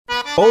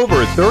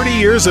Over 30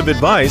 years of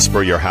advice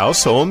for your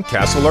house, home,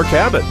 castle, or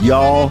cabin.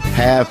 Y'all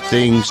have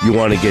things you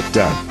want to get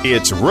done.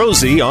 It's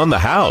Rosie on the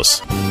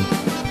House.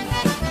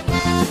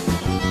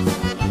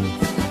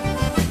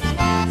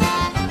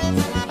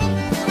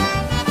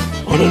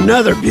 On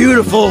another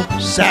beautiful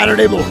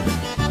Saturday morning.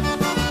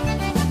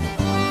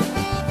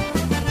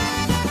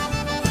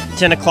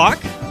 10 o'clock.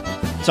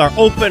 It's our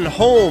open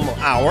home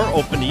hour,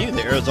 open to you,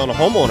 the Arizona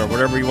homeowner,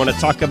 whatever you want to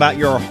talk about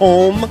your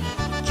home,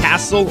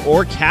 castle,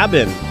 or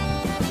cabin.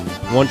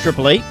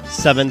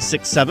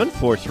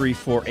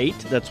 1-888-767-4348.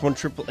 That's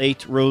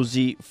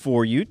 1-888-ROSIE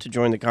for you to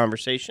join the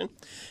conversation.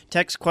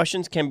 Text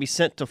questions can be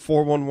sent to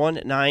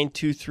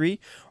 411-923,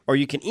 or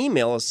you can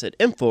email us at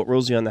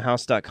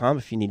info@rosieonthehouse.com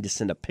if you need to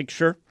send a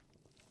picture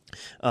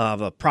of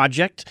a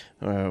project,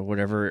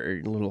 whatever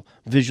little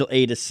visual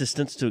aid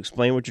assistance to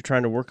explain what you're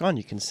trying to work on.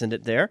 You can send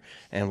it there,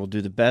 and we'll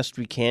do the best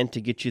we can to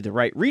get you the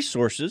right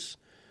resources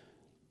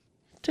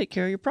to take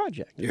care of your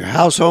project. Your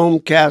house, home,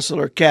 castle,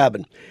 or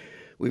cabin.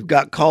 We've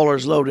got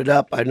callers loaded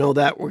up. I know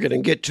that. We're going to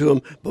get to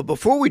them. But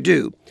before we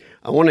do,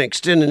 I want to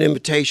extend an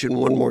invitation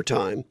one more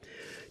time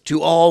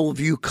to all of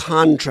you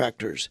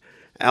contractors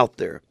out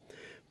there.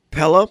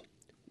 Pella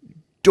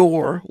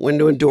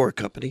Window and Door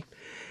Company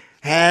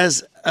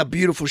has a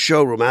beautiful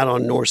showroom out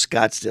on North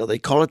Scottsdale. They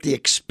call it the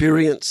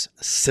Experience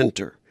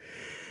Center.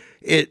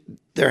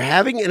 They're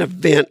having an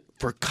event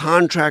for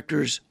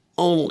contractors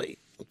only,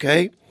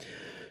 okay?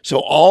 So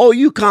all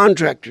you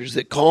contractors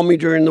that call me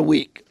during the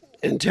week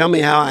and tell me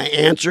how I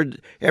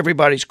answered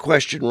everybody's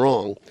question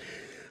wrong,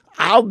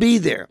 I'll be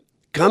there.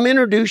 Come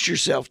introduce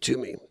yourself to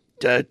me.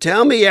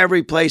 Tell me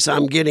every place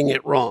I'm getting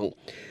it wrong.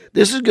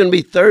 This is going to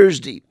be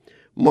Thursday,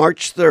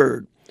 March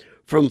 3rd,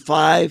 from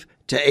 5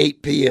 to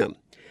 8 p.m.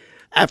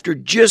 After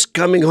just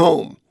coming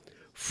home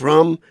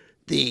from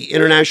the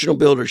International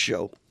Builder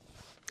Show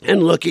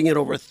and looking at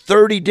over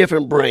 30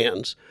 different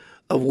brands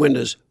of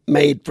windows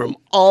made from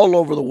all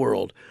over the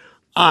world,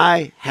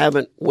 I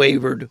haven't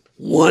wavered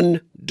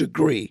 1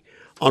 degree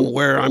on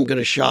where I'm going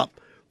to shop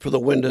for the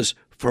windows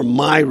for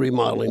my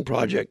remodeling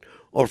project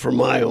or for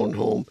my own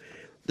home.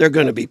 They're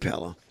going to be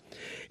Pella.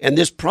 And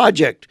this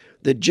project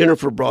that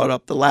Jennifer brought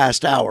up the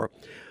last hour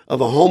of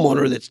a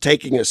homeowner that's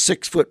taking a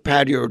 6-foot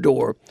patio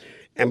door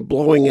and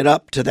blowing it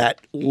up to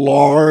that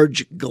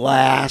large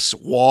glass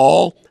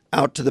wall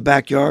out to the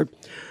backyard,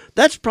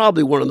 that's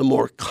probably one of the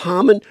more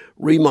common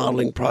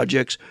remodeling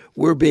projects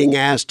we're being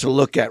asked to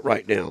look at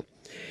right now.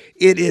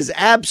 It is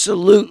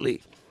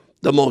absolutely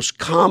the most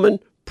common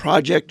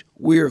project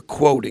we're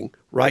quoting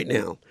right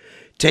now,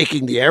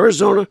 taking the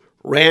Arizona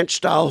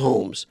ranch-style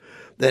homes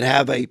that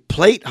have a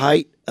plate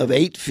height of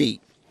 8 feet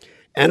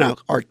and an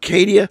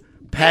Arcadia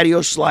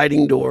patio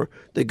sliding door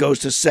that goes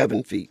to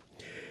 7 feet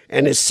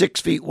and is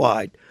 6 feet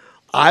wide.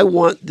 I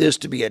want this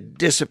to be a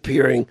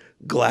disappearing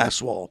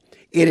glass wall.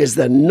 It is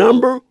the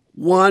number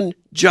one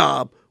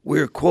job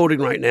we're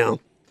quoting right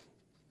now,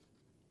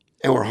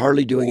 and we're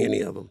hardly doing any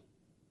of them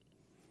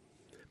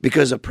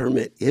because a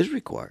permit is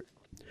required.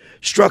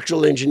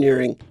 Structural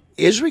engineering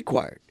is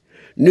required.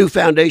 New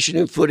foundation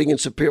and footing and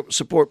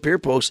support pier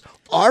posts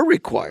are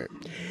required.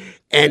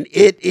 And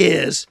it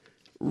is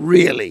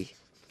really,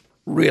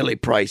 really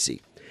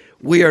pricey.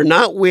 We are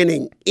not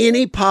winning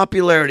any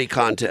popularity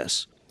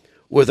contests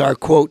with our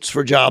quotes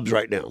for jobs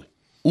right now.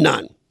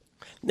 None.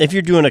 If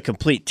you're doing a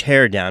complete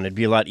tear down, it'd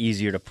be a lot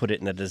easier to put it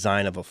in the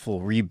design of a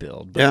full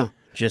rebuild. But yeah.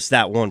 Just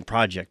that one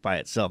project by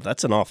itself,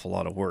 that's an awful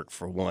lot of work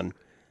for one.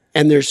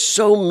 And there's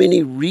so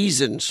many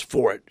reasons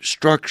for it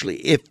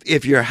structurally.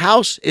 If your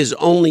house is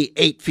only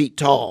 8 feet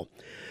tall,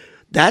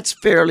 that's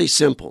fairly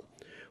simple.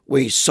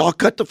 We saw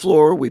cut the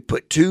floor. We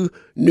put 2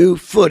 new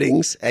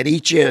footings at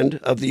each end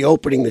of the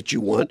opening that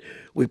you want.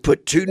 We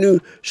put 2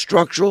 new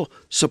structural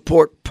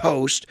support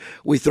posts.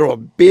 We throw a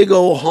big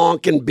old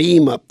honking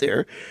beam up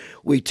there.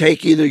 We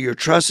take either your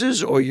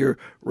trusses or your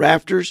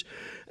rafters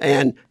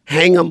and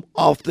hang them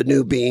off the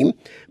new beam,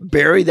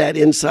 bury that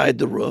inside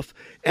the roof,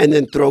 and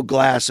then throw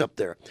glass up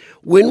there.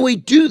 When we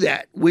do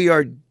that, we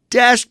are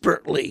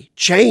desperately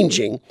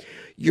changing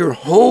your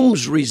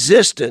home's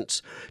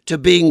resistance to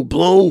being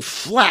blown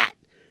flat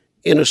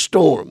in a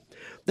storm.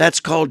 That's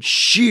called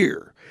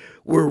shear.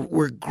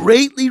 We're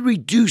greatly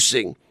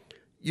reducing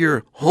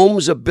your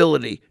home's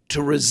ability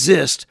to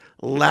resist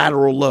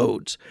lateral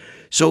loads.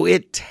 So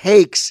it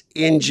takes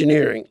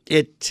engineering.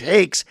 It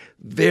takes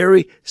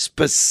very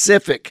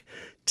specific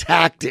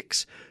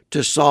tactics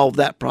to solve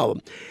that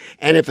problem.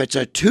 And if it's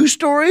a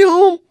 2-story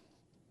home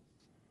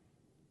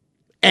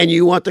and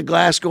you want the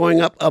glass going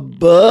up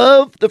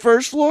above the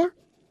first floor,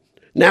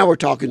 now we're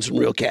talking some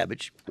real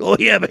cabbage. Oh,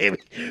 yeah, baby.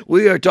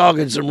 We are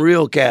talking some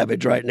real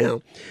cabbage right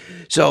now.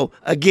 So,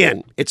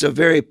 again, it's a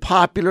very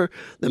popular.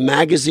 The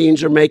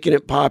magazines are making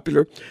it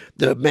popular.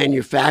 The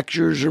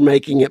manufacturers are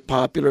making it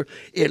popular.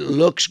 It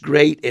looks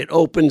great. It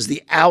opens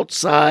the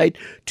outside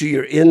to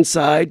your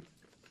inside.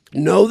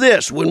 Know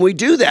this, when we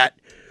do that,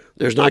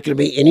 there's not going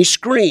to be any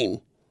screen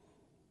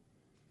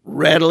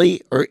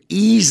readily or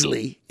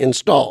easily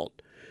installed.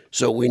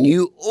 So when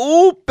you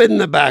open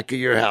the back of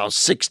your house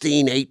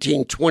 16,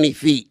 18, 20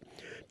 feet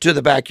to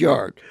the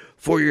backyard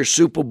for your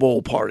Super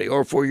Bowl party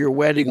or for your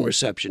wedding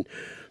reception.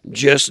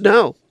 Just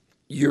know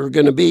you're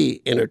going to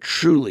be in a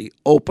truly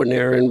open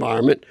air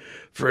environment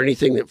for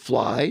anything that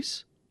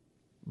flies,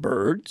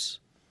 birds,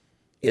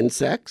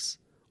 insects,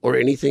 or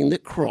anything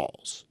that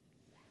crawls.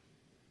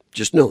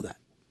 Just know that.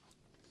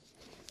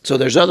 So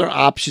there's other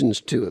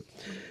options to it.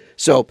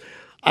 So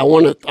I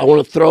want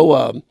to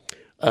throw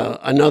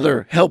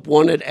another help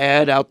wanted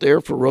ad out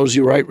there for Rosie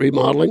Wright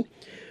Remodeling.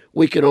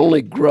 We can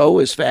only grow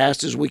as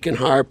fast as we can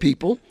hire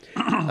people.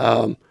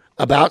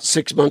 About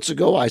 6 months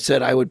ago, I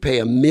said I would pay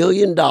 $1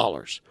 million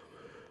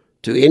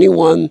to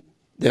anyone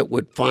that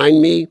would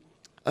find me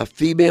a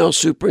female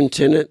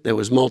superintendent that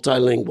was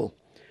multilingual.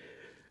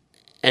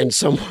 And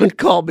someone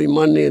called me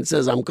Monday and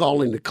says, I'm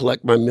calling to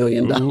collect my $1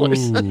 million.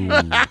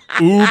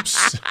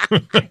 Oops.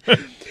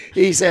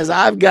 He says,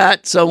 I've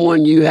got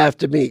someone you have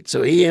to meet.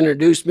 So he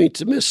introduced me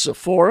to Miss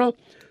Sephora,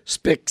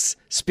 speaks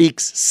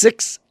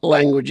 6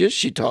 languages.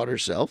 She taught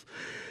herself.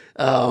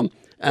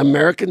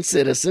 American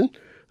citizen,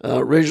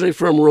 originally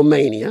from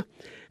Romania.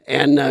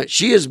 And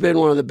she has been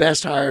one of the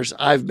best hires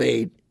I've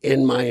made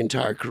in my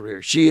entire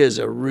career. She is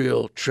a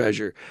real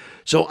treasure.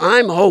 So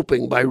I'm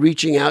hoping by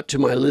reaching out to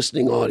my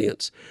listening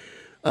audience,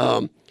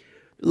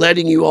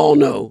 letting you all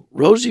know,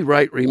 Rosie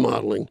Wright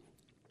Remodeling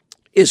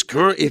is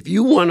current. If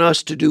you want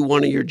us to do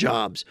one of your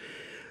jobs,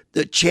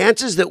 the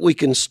chances that we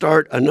can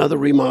start another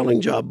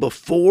remodeling job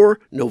before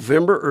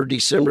November or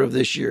December of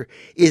this year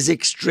is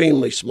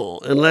extremely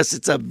small, unless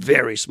it's a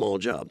very small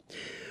job.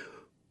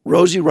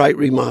 Rosie Wright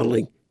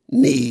Remodeling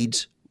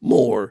needs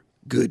more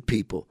good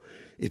people.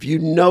 If you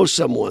know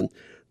someone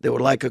that would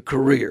like a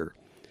career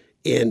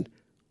in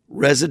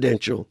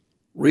residential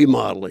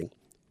remodeling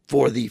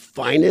for the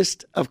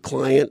finest of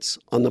clients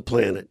on the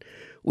planet,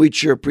 we'd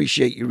sure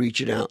appreciate you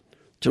reaching out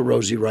to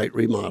Rosie Wright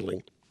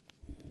Remodeling.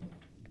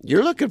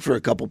 You're looking for a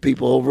couple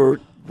people over at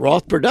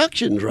Roth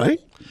Productions, right?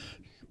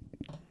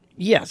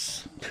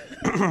 Yes.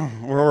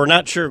 We're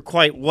not sure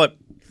quite what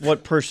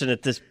person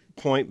at this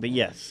point, but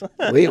yes.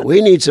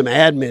 we need some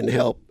admin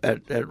help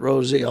at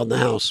Rosie on the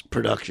House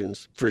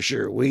Productions for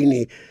sure. We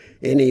need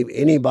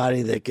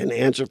anybody that can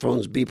answer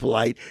phones, be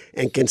polite,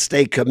 and can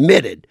stay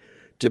committed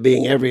to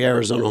being every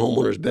Arizona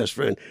homeowner's best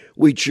friend.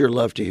 We'd sure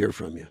love to hear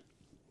from you.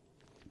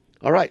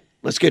 All right,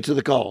 let's get to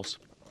the calls.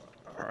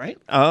 All right.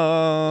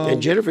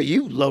 And Jennifer,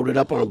 you loaded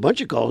up on a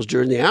bunch of calls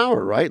during the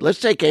hour, right? Let's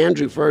take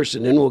Andrew first,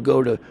 and then we'll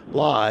go to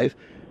live,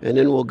 and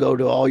then we'll go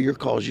to all your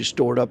calls you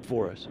stored up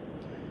for us.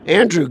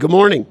 Andrew, good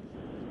morning.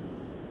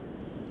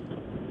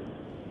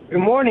 Good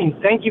morning.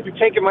 Thank you for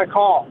taking my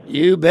call.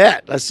 You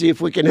bet. Let's see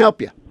if we can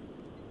help you.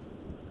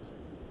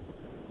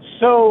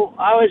 So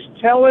I was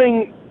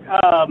telling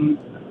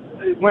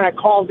when I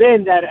called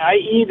in that I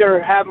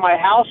either have my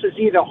house is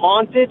either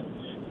haunted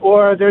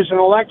or there's an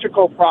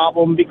electrical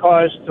problem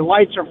because the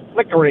lights are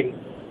flickering.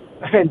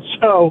 And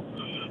so,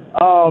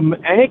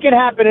 and it can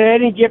happen at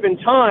any given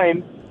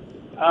time.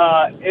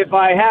 If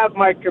I have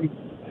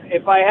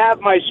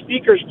my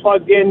speakers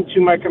plugged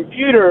into my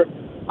computer,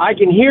 I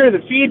can hear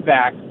the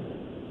feedback.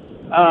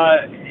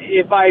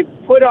 If I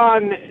put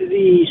on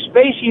the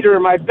space heater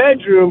in my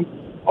bedroom,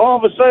 all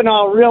of a sudden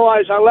I'll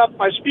realize I left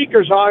my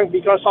speakers on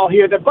because I'll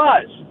hear the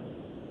buzz.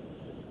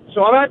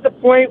 So I'm at the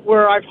point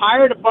where I've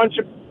hired a bunch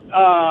of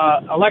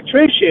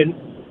electrician,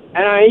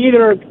 and I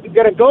either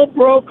going to go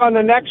broke on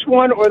the next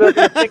one or they're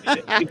going to fix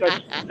it because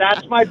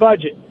that's my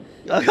budget.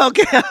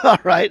 Okay, all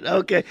right,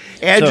 okay.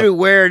 Andrew, So,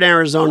 where in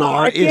Arizona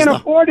I can't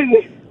afford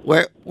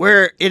it.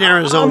 Where in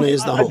Arizona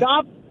is the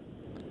home?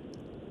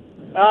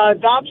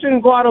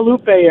 Dobson,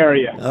 Guadalupe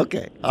area.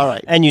 Okay, all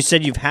right. And you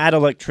said you've had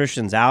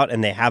electricians out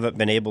and they haven't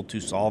been able to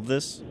solve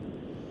this?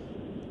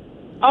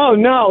 Oh,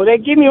 no. They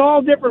give me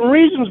all different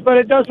reasons, but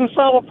it doesn't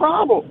solve a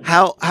problem.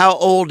 How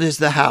old is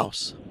the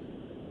house?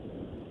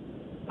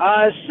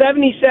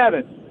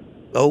 77.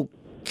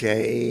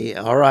 Okay,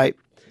 all right.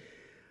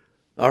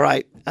 All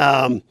right.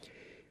 I'm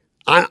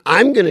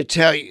going to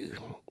tell you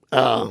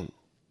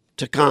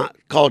to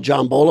call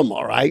John Bolam,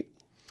 all right?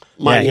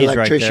 My he's right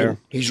electrician. there.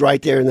 He's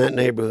right there in that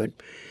neighborhood.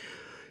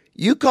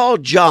 You call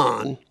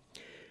John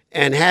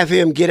and have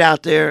him get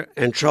out there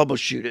and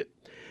troubleshoot it.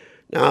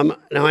 Now,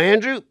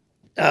 Andrew,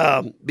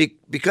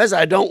 because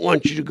I don't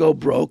want you to go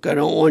broke, I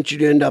don't want you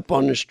to end up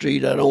on the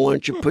street, I don't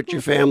want you to put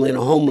your family in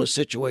a homeless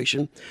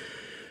situation,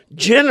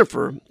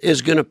 Jennifer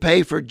is going to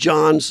pay for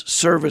John's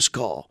service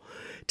call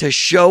to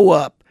show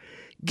up,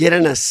 get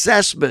an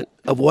assessment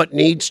of what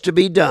needs to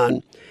be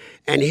done,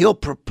 and he'll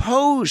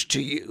propose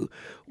to you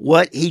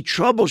what he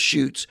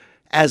troubleshoots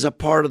as a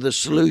part of the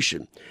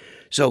solution.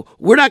 So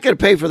we're not going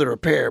to pay for the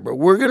repair, but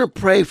we're going to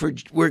pay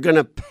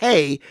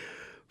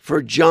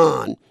for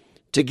John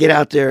to get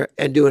out there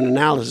and do an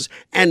analysis,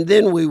 and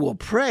then we will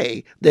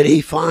pray that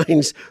he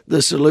finds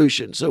the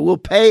solution. So we'll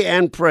pay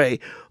and pray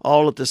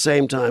all at the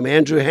same time.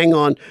 Andrew, hang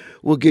on.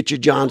 We'll get you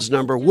John's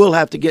number. We'll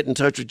have to get in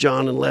touch with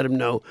John and let him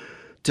know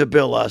to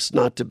bill us,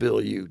 not to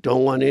bill you.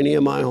 Don't want any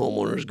of my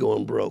homeowners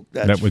going broke.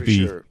 That's That would for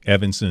be sure.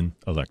 Evanston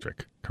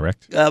Electric,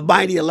 correct?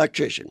 Mighty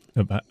Electrician.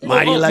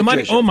 Mighty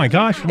Electrician. Oh my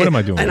gosh, what am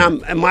I doing?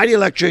 And Mighty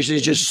Electrician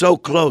is just so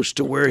close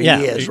to where he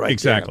is right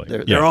exactly. there.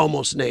 Yeah. They're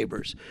almost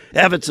neighbors.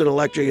 Evanston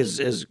Electric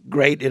is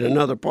great in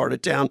another part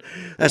of town.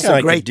 That's Kinda the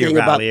like great the Deer thing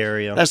about Valley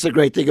area. That's the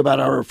great thing about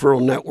our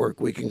referral network.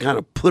 We can kind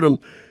of put them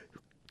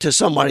to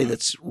somebody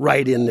that's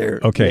right in their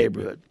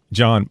neighborhood.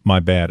 John, my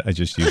bad. I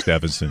just used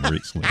Evanston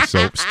recently, so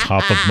it's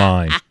top of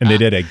mind, and they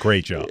did a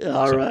great job.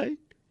 All right,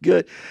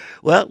 good.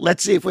 Well,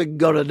 let's see if we can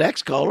go to the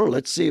next caller.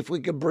 Let's see if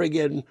we can bring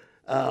in.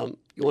 You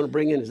want to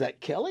bring in? Is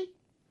that Kelly?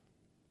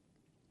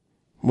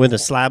 With a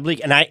slab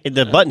leak, and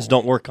the buttons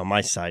don't work on my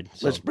side.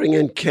 So. Let's bring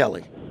in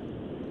Kelly.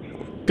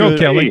 Go,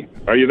 Kelly.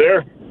 Hey, are you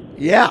there?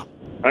 Yeah,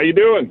 How you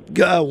doing?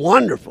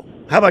 wonderful.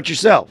 How about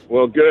yourself?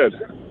 Well, good.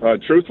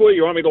 Truthfully,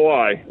 you want me to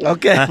lie?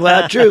 Okay,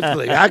 well,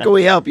 truthfully, how can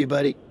we help you,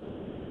 buddy?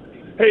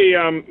 Hey,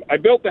 I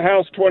built the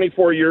house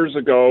 24 years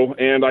ago,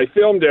 and I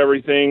filmed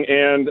everything.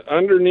 And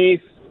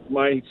underneath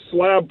my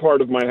slab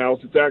part of my house,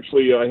 it's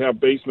actually I have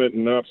basement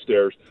and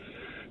upstairs.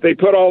 They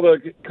put all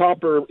the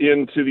copper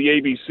into the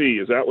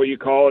ABC, is that what you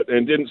call it?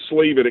 And didn't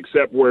sleeve it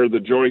except where the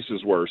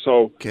joists were.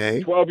 So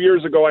Okay. 12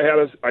 years ago, I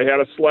had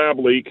a slab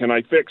leak, and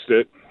I fixed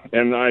it.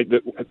 And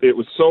it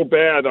was so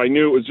bad, I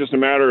knew it was just a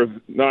matter of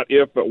not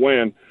if, but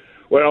when.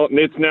 Well,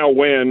 it's now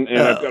when, and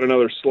I've got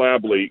another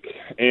slab leak.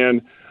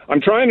 And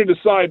I'm trying to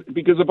decide,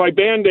 because if I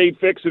Band-Aid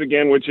fix it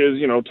again, which is,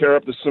 tear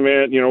up the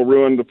cement,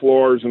 ruin the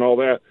floors and all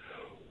that,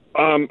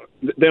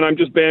 then I'm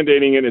just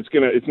Band-Aiding it.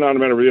 It's not a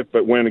matter of if,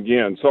 but when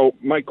again. So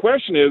my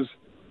question is,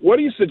 what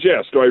do you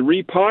suggest? Do I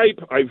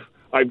repipe? I've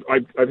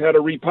had a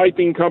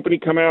repiping company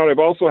come out. I've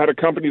also had a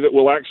company that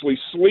will actually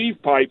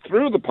sleeve pipe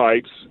through the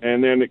pipes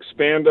and then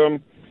expand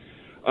them.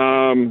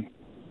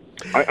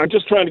 I'm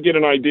just trying to get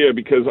an idea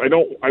because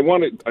I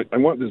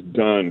want this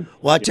done.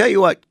 Well, I tell you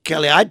what,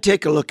 Kelly, I'd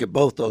take a look at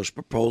both those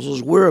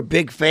proposals. We're a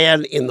big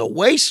fan in the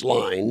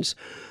waistlines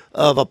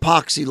of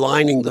epoxy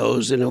lining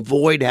those and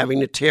avoid having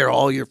to tear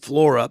all your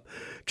floor up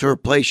to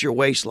replace your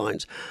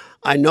waistlines.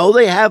 I know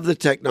they have the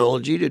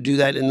technology to do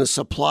that in the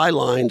supply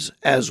lines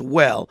as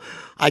well.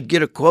 I'd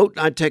get a quote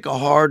and I'd take a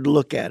hard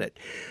look at it.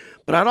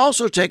 But I'd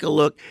also take a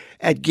look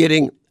at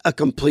getting a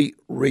complete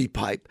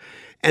repipe.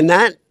 And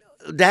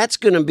that's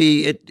going to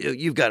be it.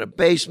 You've got a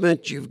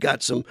basement, you've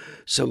got some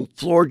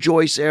floor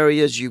joist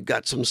areas, you've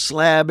got some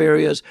slab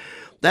areas.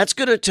 That's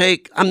going to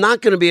take, I'm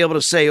not going to be able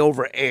to say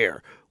over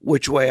air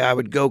which way I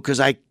would go because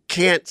I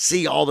can't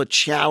see all the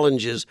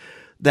challenges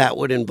that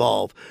would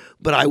involve.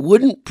 But I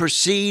wouldn't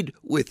proceed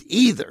with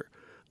either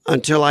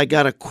until I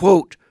got a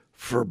quote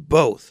for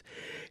both.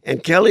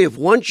 And Kelly, if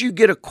once you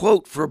get a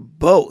quote for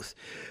both,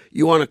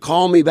 you want to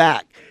call me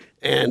back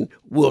and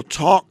we'll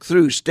talk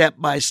through step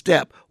by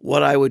step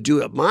what I would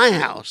do at my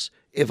house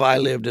if I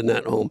lived in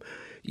that home,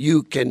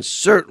 you can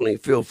certainly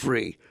feel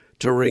free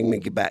to ring me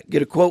back.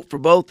 Get a quote for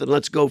both and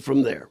let's go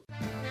from there.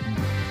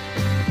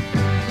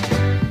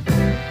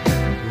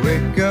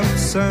 Wake up,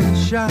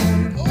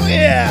 sunshine. Oh,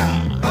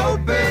 yeah.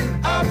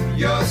 Open up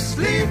your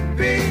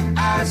sleepy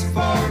eyes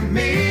for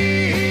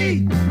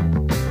me.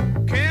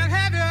 Can't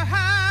have you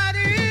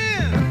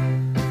hiding.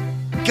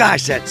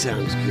 Gosh, that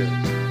sounds good.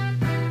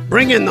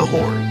 Bring in the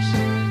horns.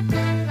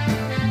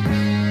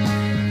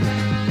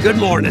 Good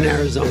morning,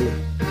 Arizona.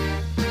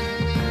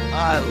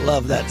 I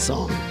love that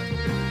song.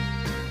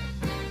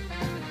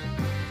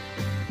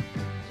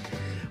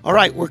 All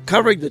right, we're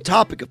covering the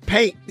topic of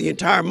paint the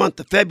entire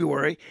month of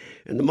February.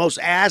 And the most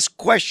asked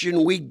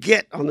question we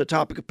get on the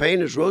topic of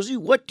paint is, Rosie,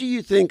 what do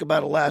you think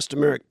about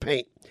elastomeric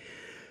paint?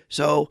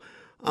 So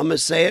I'm going to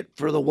say it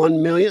for the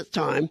 1 millionth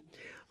time.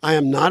 I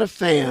am not a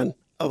fan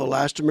of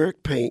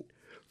elastomeric paint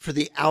for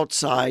the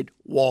outside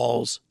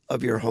walls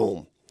of your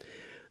home.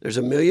 There's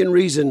a million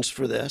reasons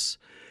for this.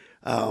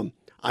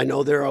 I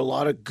know there are a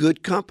lot of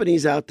good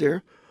companies out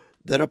there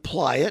that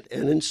apply it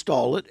and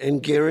install it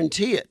and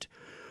guarantee it.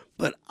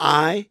 But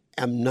I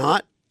am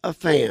not a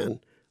fan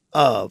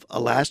of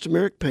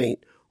elastomeric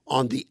paint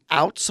on the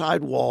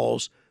outside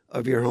walls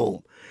of your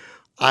home.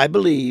 I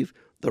believe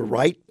the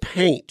right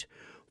paint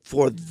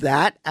for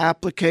that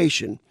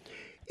application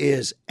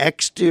is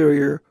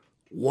exterior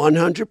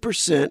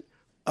 100%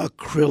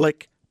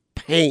 acrylic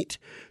paint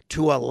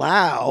to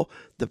allow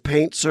the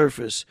paint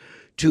surface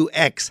to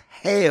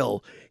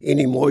exhale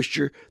any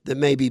moisture that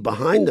may be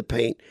behind the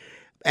paint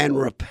and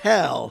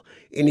repel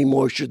any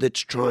moisture that's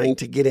trying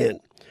to get in.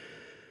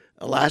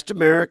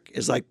 Elastomeric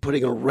is like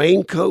putting a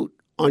raincoat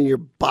on your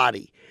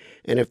body.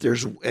 And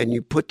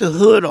you put the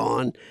hood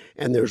on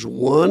and there's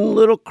one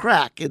little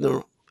crack in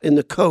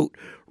the coat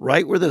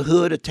right where the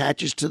hood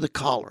attaches to the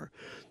collar.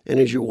 And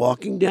as you're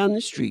walking down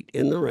the street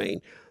in the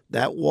rain,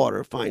 that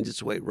water finds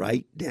its way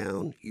right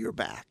down your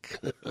back.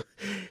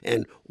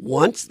 And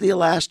once the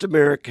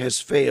elastomeric has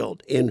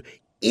failed in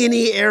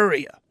any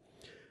area,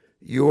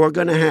 you're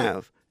going to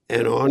have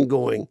an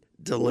ongoing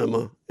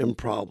dilemma and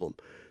problem.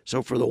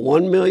 So for the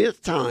 1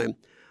 millionth time,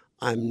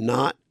 I'm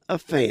not a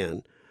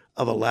fan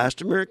of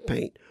elastomeric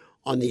paint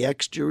on the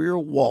exterior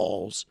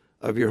walls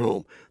of your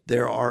home.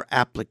 There are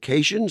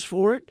applications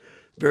for it,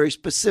 very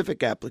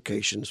specific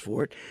applications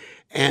for it,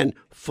 and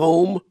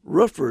foam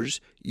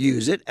roofers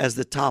use it as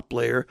the top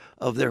layer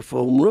of their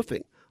foam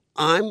roofing.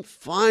 I'm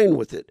fine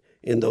with it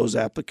in those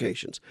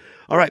applications.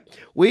 All right,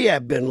 we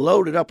have been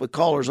loaded up with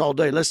callers all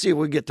day. Let's see if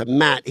we get to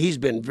Matt. He's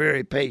been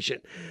very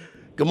patient.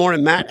 Good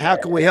morning, Matt. How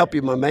can we help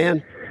you, my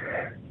man?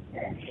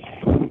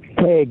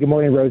 Hey, good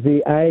morning,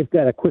 Rosie. I've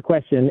got a quick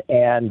question,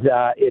 and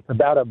it's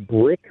about a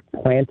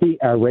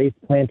raised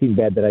planting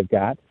bed that I've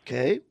got.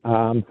 Okay.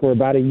 For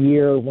about a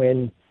year,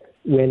 when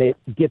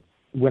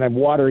I'm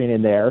watering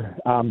in there,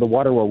 the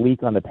water will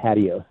leak on the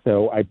patio.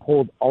 So I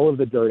pulled all of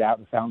the dirt out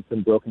and found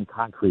some broken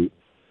concrete.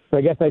 So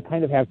I guess I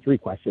kind of have three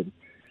questions.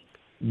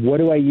 What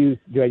do I use?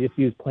 Do I just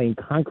use plain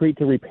concrete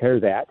to repair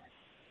that?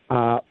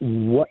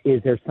 What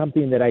is there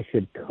something that I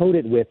should coat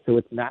it with so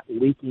it's not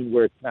leaking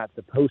where it's not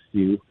supposed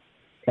to?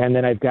 And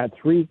then I've got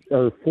 3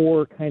 or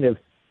 4 kind of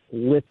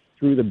slits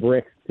through the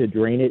bricks to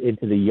drain it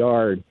into the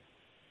yard.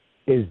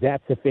 Is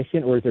that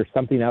sufficient, or is there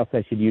something else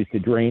I should use to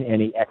drain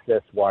any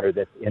excess water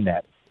that's in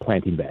that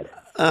planting bed?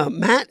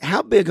 Matt,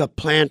 how big a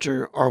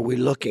planter are we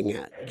looking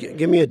at?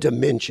 Give me a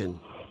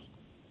dimension.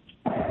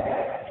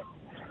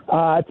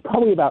 It's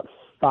probably about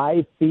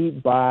 5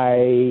 feet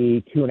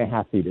by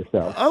 2.5 feet or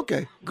so.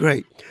 Okay,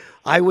 great.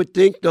 I would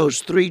think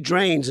those 3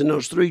 drains, and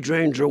those 3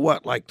 drains are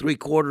what, like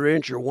 3/4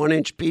 inch or 1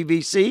 inch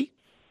PVC?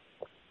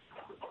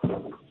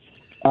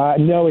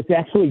 No, it's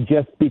actually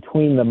just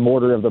between the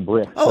mortar of the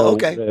brick. Oh,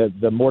 okay.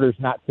 The mortar's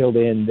not filled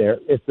in there.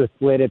 It's a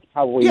slit. It's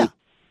probably,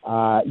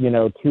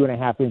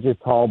 2.5 inches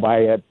tall by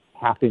a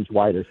 1/2 inch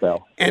wide or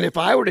so. And if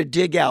I were to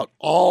dig out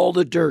all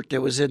the dirt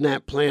that was in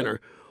that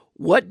planter,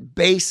 what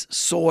base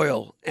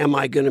soil am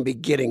I going to be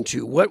getting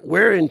to?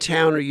 Where in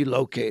town are you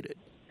located?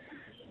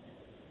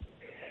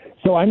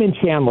 So I'm in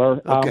Chandler.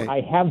 Okay.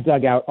 I have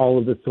dug out all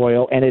of the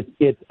soil, and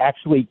it's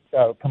actually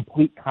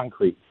complete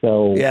concrete.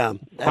 So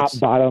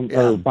bottom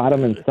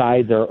and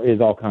sides is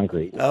all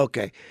concrete.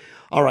 Okay,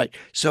 all right.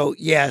 So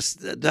yes,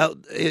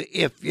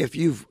 if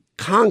you've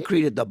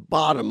concreted the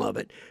bottom of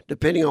it,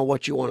 depending on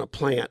what you want to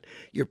plant,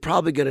 you're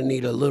probably going to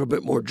need a little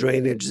bit more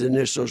drainage than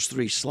those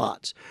 3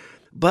 slots.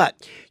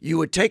 But you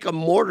would take a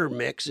mortar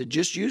mix and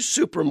just use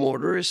super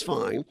mortar is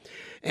fine,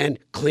 and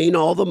clean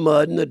all the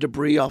mud and the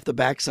debris off the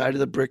backside of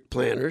the brick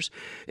planters.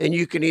 And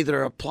you can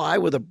either apply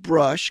with a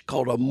brush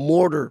called a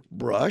mortar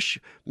brush,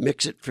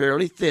 mix it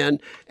fairly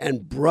thin,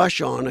 and brush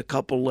on a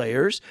couple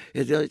layers.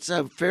 It's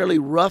a fairly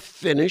rough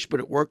finish, but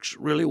it works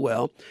really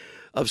well.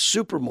 Of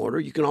super mortar.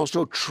 You can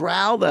also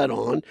trowel that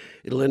on.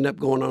 It'll end up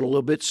going on a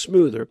little bit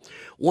smoother.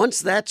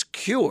 Once that's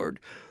cured,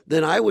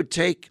 then I would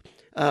take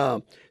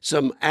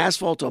some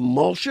asphalt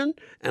emulsion,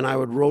 and I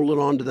would roll it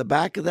onto the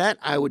back of that.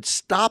 I would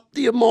stop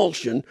the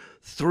emulsion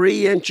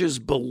 3 inches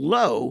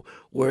below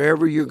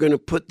wherever you're going to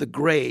put the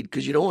grade,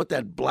 because you don't want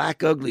that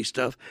black ugly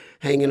stuff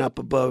hanging up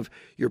above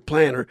your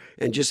planter,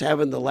 and just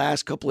having the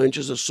last couple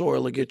inches of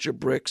soil against your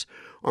bricks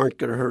aren't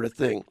going to hurt a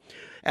thing.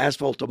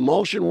 Asphalt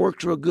emulsion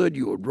works real good.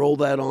 You would roll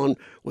that on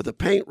with a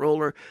paint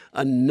roller.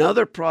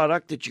 Another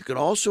product that you could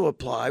also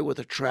apply with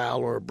a trowel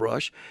or a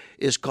brush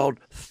is called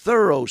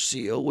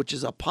ThoroSeal, which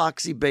is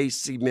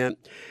epoxy-based cement,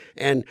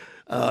 and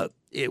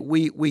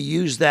we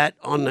use that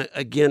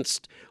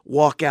against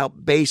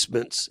walkout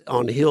basements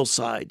on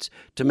hillsides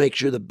to make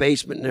sure the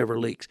basement never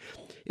leaks.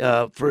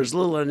 For as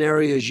little an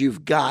area as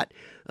you've got,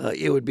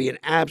 it would be an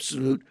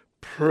absolute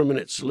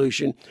permanent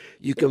solution.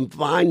 You can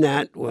find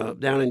that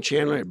down in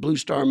Chandler at Blue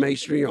Star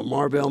Masonry or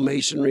Marvell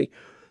Masonry.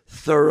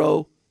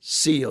 ThoroSeal,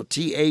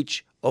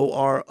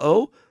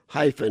 THORO-SEAL.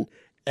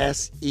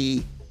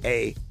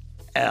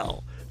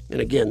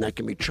 And again, that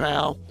can be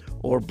trowel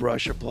or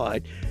brush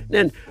applied.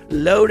 Then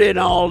load in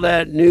all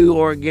that new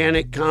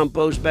organic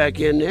compost back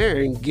in there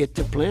and get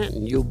to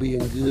planting. You'll be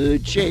in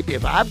good shape.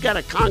 If I've got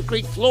a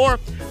concrete floor,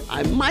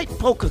 I might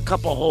poke a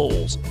couple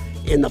holes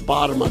in the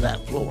bottom of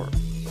that floor.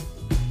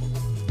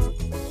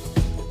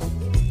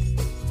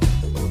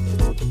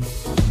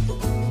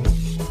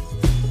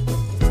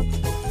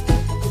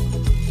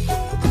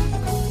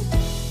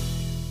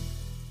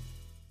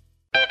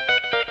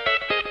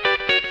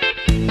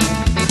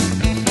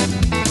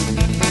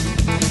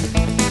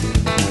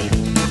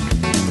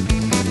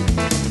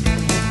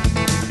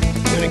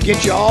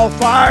 Get you all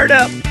fired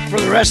up for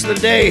the rest of the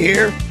day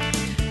here.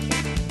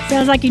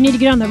 Sounds like you need to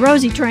get on the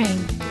Rosie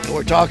train.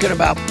 We're talking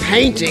about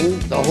painting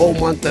the whole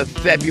month of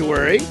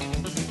February.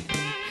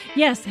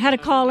 Yes, had a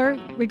caller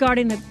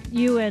regarding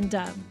you and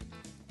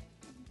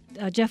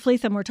Jeff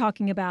Leatham were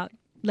talking about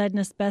lead and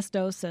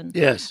asbestos. And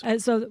yes.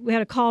 So we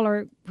had a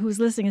caller who was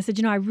listening and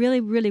said, I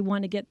really, really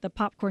want to get the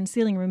popcorn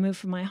ceiling removed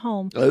from my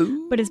home,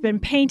 but it's been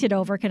painted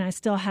over. Can I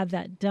still have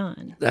that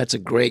done? That's a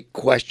great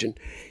question.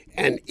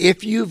 And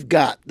if you've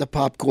got the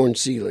popcorn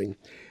ceiling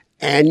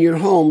and your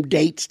home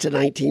dates to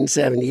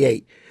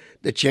 1978,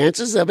 the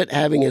chances of it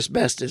having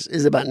asbestos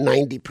is about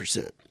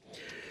 90%.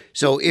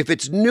 So if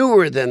it's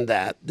newer than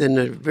that, then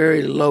there are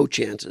very low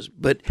chances.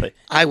 But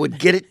I would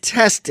get it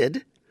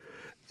tested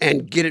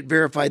and get it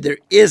verified there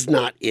is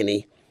not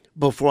any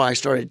before I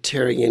started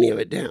tearing any of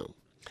it down.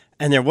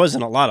 And there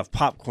wasn't a lot of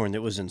popcorn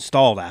that was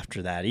installed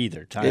after that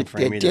either. Time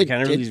frame either.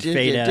 Kind of really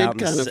faded out in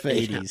the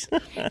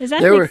 80s. Is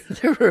that There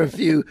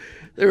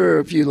were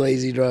a few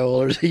lazy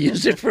drywallers who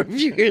used it for a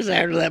few years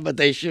after that, but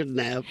they shouldn't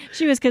have.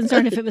 She was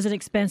concerned if it was an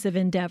expensive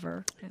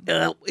endeavor.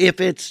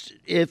 If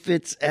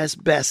it's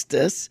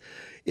asbestos,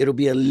 it'll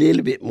be a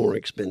little bit more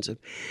expensive.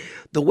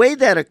 The way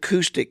that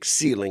acoustic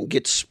sealing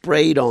gets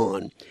sprayed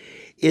on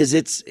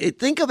is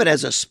think of it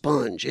as a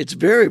sponge. It's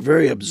very,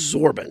 very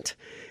absorbent,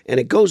 and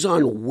it goes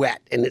on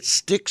wet, and it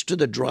sticks to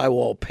the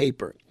drywall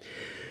paper.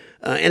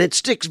 And it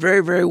sticks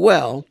very, very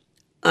well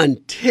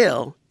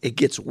until it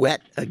gets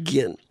wet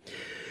again.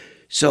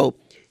 So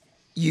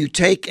you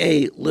take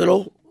a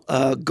little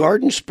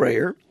garden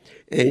sprayer,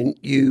 and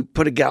you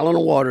put a gallon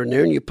of water in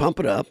there, and you pump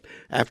it up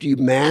after you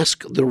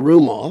mask the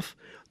room off,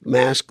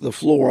 mask the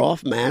floor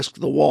off, mask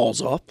the walls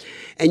off,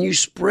 and you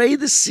spray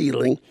the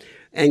ceiling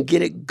and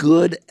get it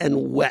good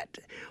and wet.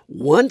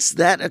 Once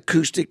that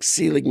acoustic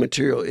sealing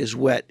material is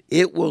wet,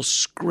 it will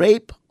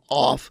scrape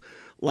off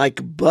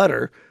like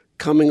butter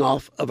coming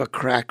off of a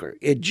cracker.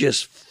 It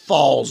just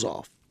falls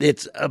off.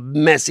 It's a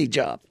messy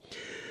job.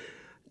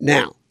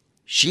 Now,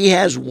 she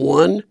has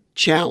one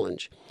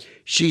challenge.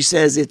 She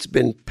says it's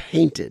been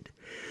painted.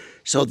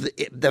 So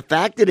the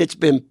fact that it's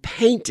been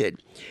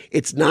painted,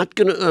 it's not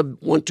going to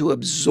want to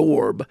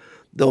absorb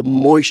the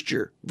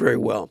moisture very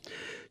well.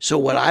 So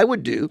what I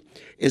would do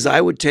is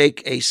I would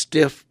take a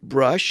stiff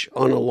brush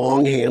on a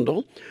long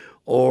handle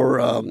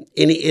or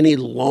any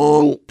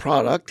long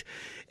product,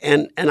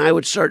 and I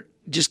would start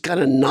just kind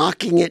of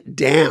knocking it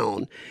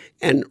down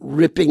and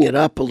ripping it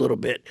up a little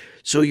bit.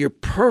 So you're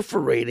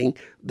perforating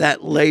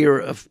that layer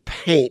of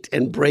paint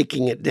and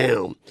breaking it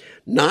down.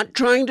 Not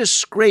trying to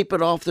scrape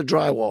it off the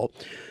drywall,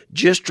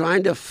 just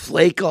trying to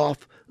flake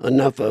off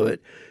enough of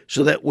it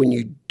so that when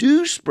you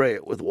do spray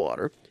it with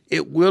water,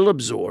 it will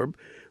absorb,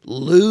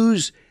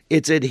 lose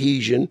its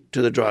adhesion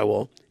to the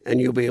drywall, and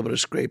you'll be able to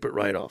scrape it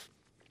right off.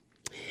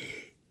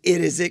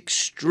 It is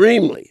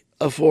extremely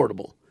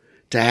affordable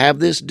to have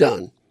this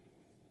done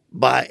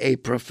by a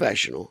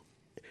professional.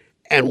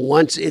 And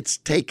once it's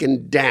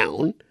taken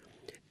down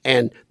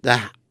and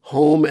the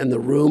home and the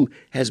room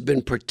has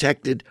been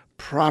protected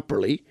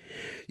properly,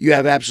 you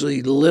have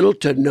absolutely little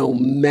to no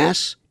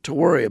mess to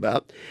worry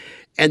about.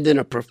 And then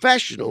a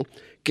professional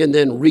can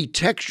then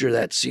retexture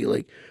that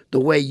ceiling the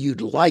way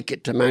you'd like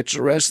it to match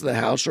the rest of the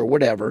house or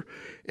whatever,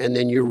 and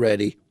then you're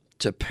ready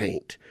to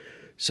paint.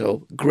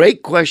 So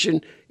great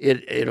question.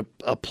 It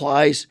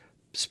applies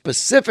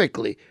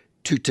specifically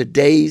to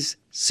today's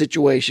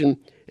situation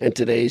and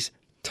today's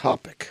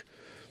topic.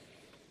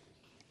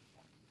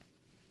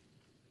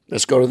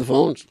 Let's go to the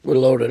phones. We're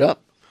loaded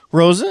up.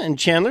 Rosa and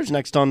Chandler's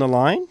next on the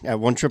line at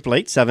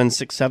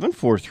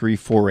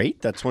 1-888-767-4348.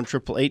 That's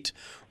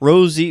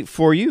 1-888-ROSIE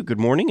for you. Good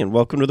morning and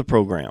welcome to the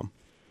program.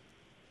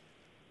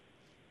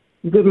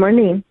 Good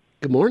morning.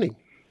 Good morning.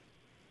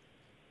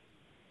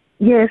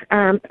 Yes,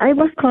 I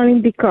was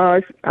calling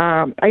because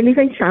I live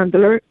in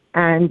Chandler,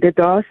 and the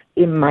dust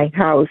in my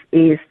house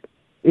is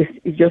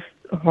just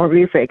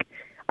horrific.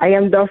 I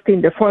am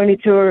dusting the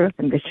furniture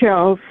and the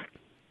shelves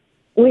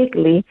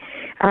weekly,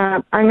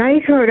 and I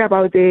heard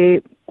about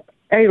the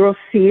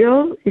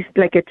AeroSeal. It's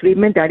like a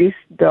treatment that is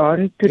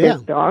done to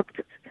the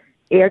duct,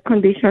 air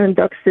conditioning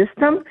duct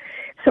system.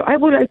 So I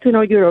would like to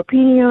know your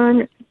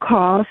opinion,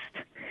 cost,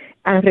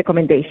 and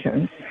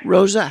recommendations.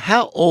 Rosa,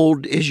 how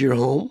old is your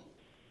home?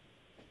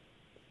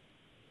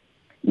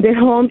 The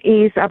home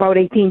is about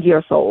 18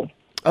 years old.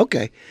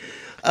 Okay.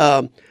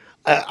 I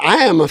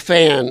am a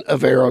fan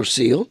of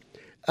AeroSeal.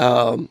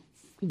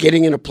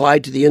 Getting it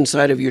applied to the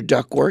inside of your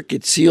ductwork,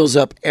 it seals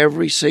up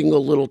every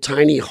single little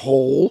tiny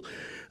hole.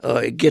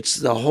 It gets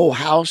the whole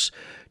house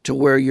to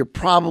where you're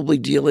probably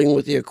dealing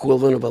with the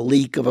equivalent of a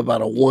leak of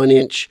about a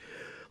 1-inch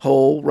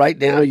hole. Right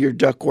now, your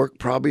ductwork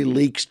probably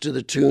leaks to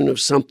the tune of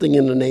something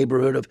in the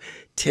neighborhood of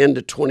 10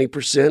 to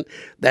 20%.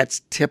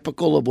 That's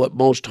typical of what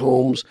most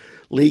homes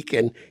leak.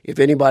 And if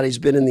anybody's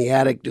been in the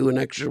attic doing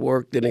extra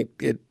work, then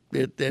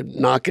they're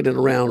knocking it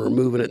around or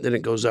moving it, then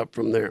it goes up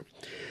from there.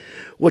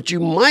 What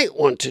you might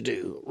want to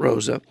do,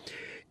 Rosa,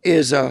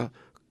 is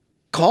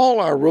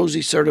call our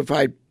Rosie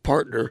Certified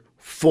Partner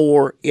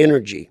for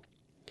Energy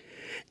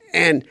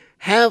and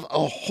have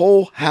a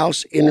whole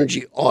house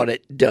energy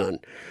audit done.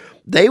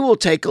 They will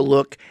take a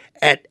look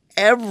at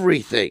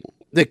everything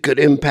that could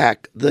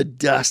impact the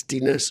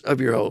dustiness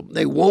of your home.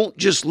 They won't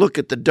just look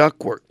at the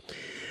ductwork.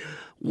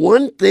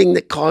 One thing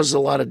that causes a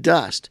lot of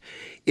dust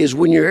is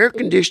when your air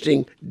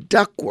conditioning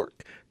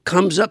ductwork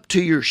comes up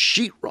to your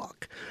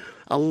sheetrock.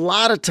 A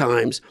lot of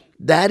times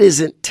that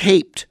isn't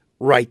taped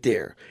right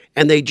there,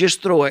 and they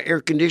just throw an air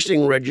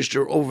conditioning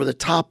register over the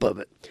top of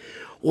it.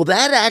 Well,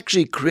 that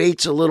actually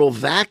creates a little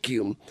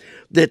vacuum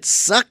that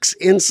sucks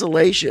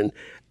insulation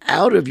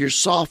out of your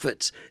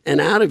soffits and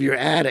out of your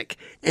attic,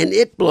 and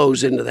it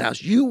blows into the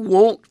house. You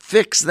won't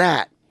fix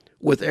that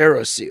with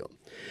AeroSeal.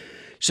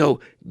 So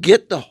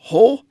get the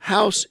whole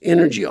house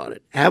energy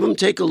audit. Have them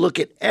take a look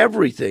at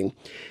everything,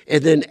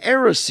 and then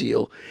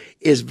AeroSeal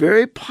is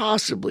very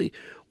possibly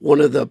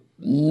one of the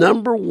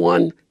number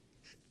one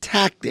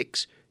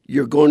tactics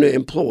you're going to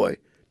employ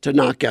to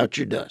knock out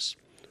your dust.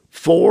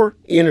 4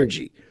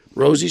 Energy,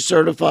 Rosie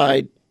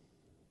certified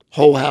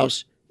whole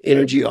house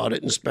energy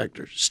audit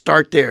inspector.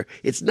 Start there.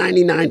 It's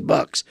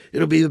 $99.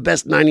 It'll be the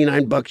best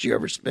 $99 you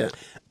ever spent.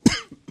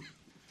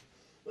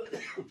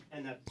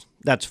 And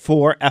that's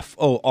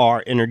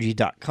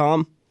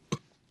 4FORenergy.com.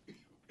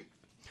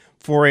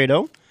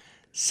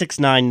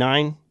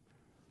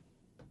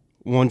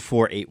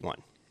 480-699-1481.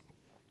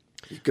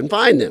 You can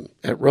find them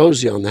at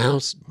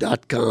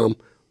rosieonthehouse.com.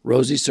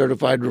 Rosie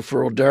Certified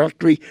Referral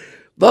Directory,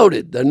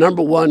 voted the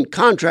 #1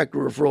 contractor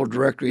referral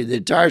directory in the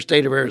entire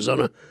state of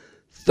Arizona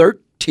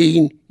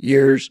 13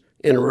 years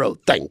in a row.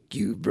 Thank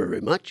you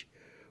very much.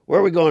 Where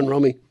are we going,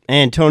 Romy?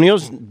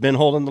 Antonio's been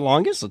holding the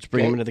longest. Let's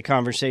bring him into the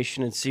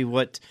conversation and see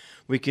what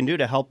we can do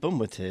to help him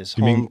with his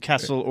home,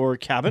 castle, or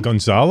cabin.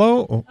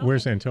 Gonzalo? Oh,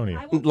 where's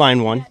Antonio?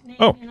 Line 1.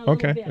 Oh,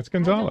 okay. It's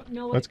Gonzalo.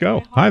 Let's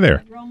go. Hi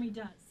there.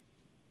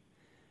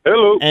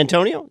 Hello.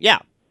 Antonio? Yeah.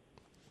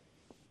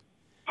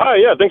 Hi,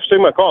 yeah, thanks for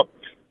taking my call.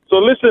 So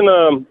listen,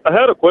 I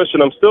had a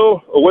question. I'm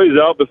still a ways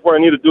out before I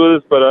need to do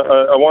this, but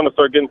I want to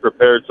start getting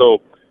prepared.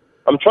 So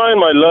I'm trying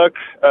my luck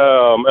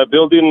at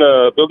building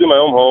my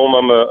own home.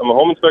 I'm a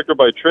home inspector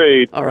by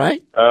trade. All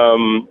right.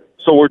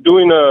 So we're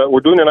doing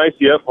an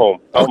ICF home.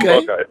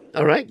 Okay.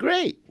 All right,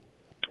 great.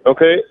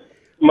 Okay.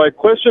 My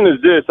question is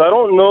this. I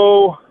don't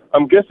know.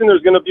 I'm guessing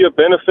there's going to be a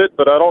benefit,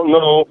 but I don't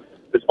know.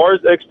 As far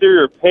as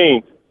exterior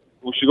paint,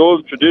 we should go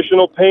with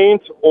traditional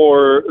paint,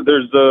 or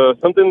there's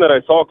something that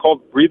I saw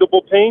called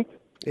breathable paint.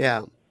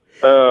 Yeah.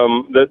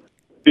 That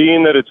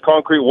being that it's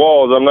concrete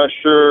walls, I'm not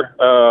sure,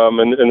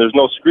 and there's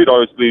no screed,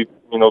 obviously,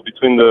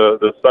 between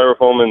the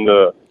styrofoam and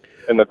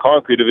the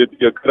concrete. If it'd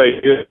be a good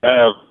idea to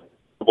have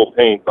breathable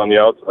paint on the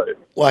outside.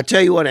 Well, I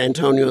tell you what,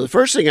 Antonio, the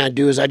first thing I'd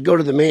do is I'd go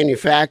to the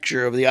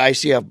manufacturer of the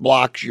ICF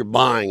blocks you're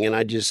buying, and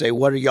I'd just say,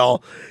 what are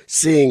y'all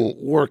seeing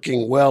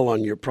working well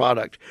on your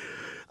product?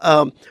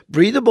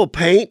 Breathable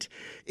paint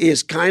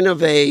is kind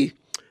of a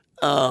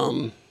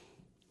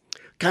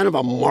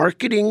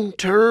marketing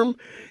term.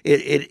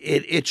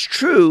 It's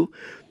true,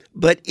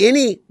 but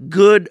any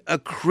good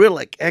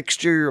acrylic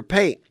exterior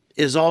paint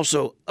is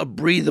also a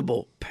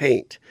breathable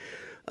paint.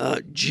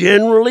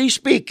 Generally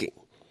speaking,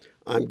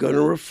 I'm going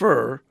to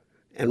refer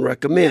and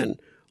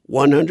recommend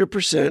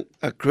 100%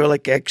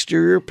 acrylic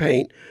exterior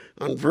paint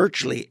on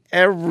virtually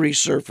every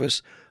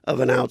surface of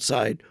an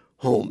outside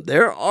home.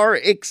 There are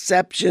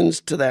exceptions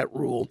to that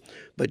rule,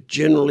 but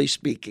generally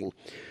speaking.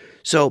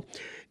 So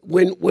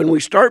when we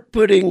start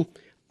putting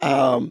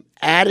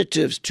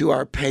additives to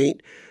our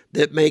paint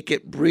that make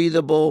it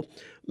breathable,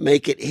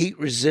 make it heat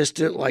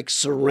resistant, like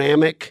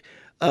ceramic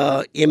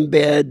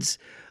embeds,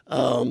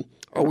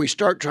 or we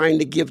start trying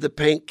to give the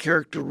paint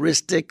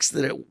characteristics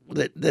that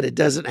it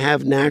doesn't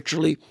have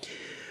naturally,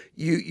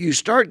 you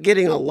start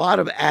getting a lot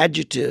of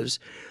adjectives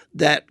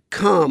that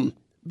come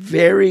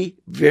very,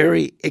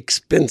 very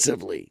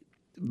expensively.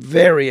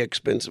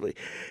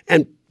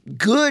 And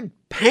good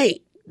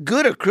paint,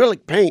 good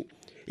acrylic paint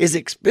is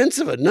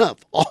expensive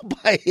enough all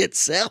by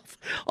itself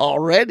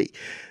already.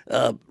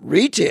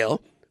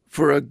 Retail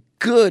for a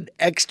good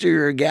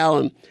exterior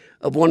gallon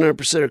of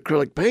 100%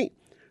 acrylic paint,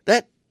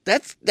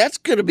 that's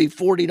going to be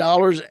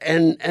 $40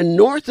 and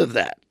north of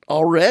that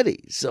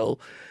already. So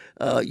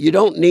you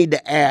don't need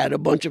to add a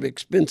bunch of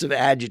expensive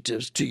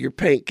adjectives to your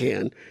paint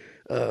can,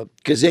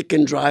 because it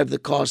can drive the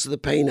cost of the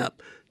paint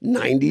up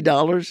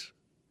 $90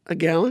 a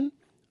gallon,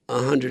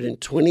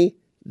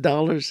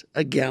 $120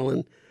 a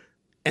gallon,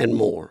 and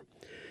more.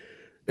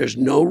 There's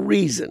no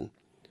reason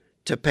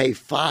to pay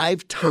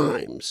 5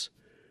 times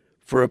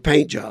for a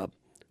paint job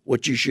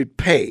what you should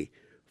pay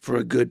for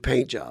a good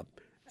paint job.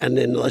 And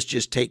then let's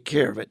just take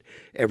care of it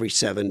every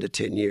 7 to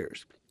 10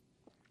 years.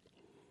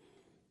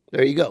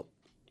 There you go.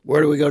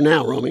 Where do we go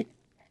now, Romy?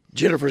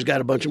 Jennifer's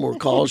got a bunch of more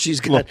calls. She's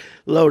got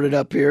loaded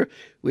up here.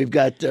 We've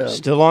got...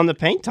 Still on the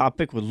paint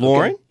topic with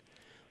Lauren.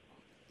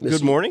 Okay.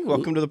 Good morning.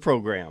 Welcome to the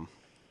program.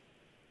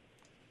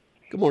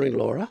 Good morning,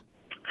 Laura.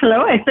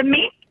 Hello, is it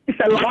me? Is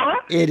it Laura?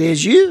 It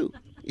is you.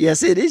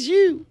 Yes, it is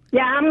you.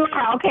 Yeah, I'm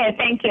Laura. Okay,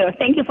 thank you.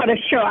 Thank you for the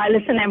show. I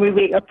listen every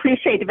week.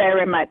 Appreciate it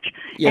very much.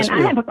 Yes, and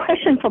I have a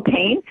question for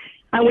paint.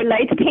 I would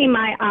like to paint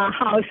my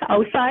house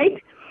outside.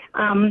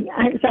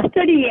 It's a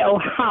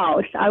 30-year-old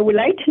house. I would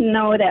like to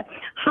know that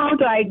how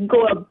do I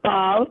go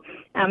about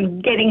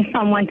getting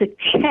someone to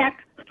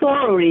check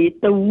thoroughly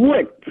the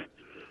wood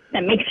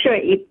and make sure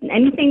if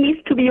anything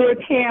needs to be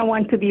repaired, I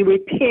want to be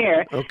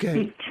repaired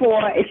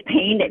before it's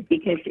painted,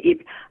 because if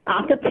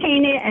after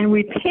painting and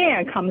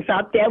repair comes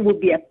up, that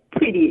would be a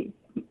pretty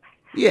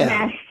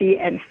nasty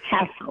and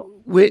hassle.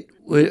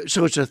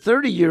 So it's a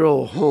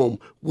 30-year-old home.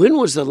 When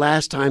was the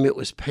last time it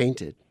was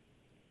painted?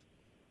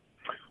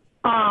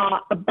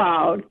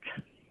 About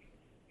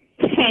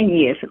 10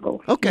 years ago.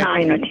 Okay.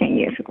 9 or 10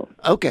 years ago.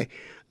 Okay.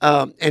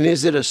 And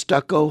is it a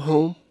stucco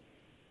home?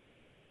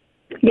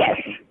 Yes.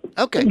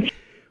 Okay.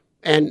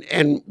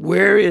 And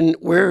where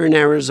in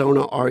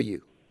Arizona are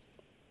you?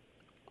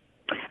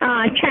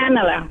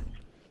 Chandler.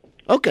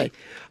 Okay.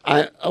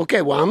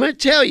 Okay, well, I'm going to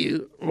tell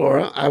you,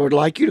 Laura, I would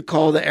like you to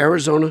call the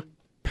Arizona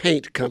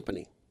Paint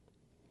Company.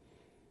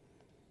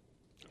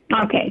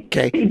 Okay.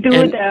 Okay.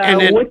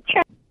 Wood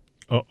check.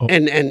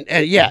 And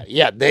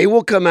yeah, they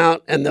will come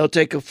out and they'll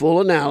take a full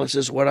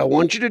analysis. What I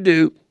want you to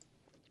do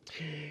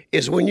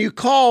is when you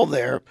call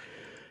there,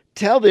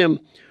 tell them,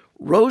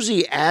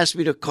 Rosie asked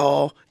me to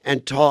call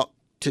and talk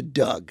to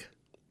Doug.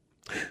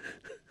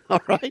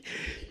 All right?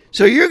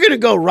 So you're going to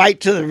go right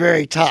to the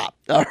very top.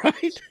 All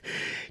right?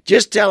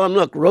 Just tell them,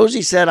 look,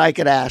 Rosie said I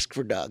could ask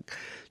for Doug.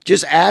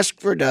 Just ask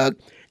for Doug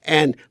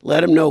and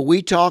let him know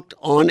we talked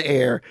on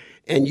air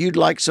and you'd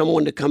like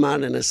someone to come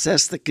out and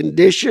assess the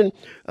condition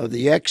of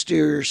the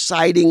exterior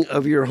siding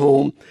of your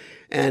home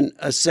and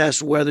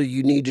assess whether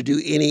you need to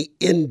do any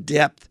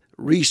in-depth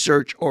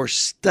research or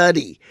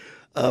study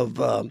of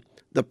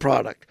the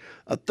product.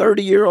 A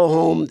 30-year-old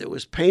home that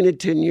was painted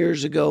 10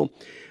 years ago,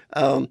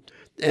 and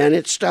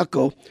it's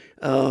stucco,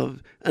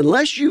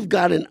 unless you've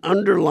got an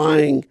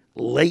underlying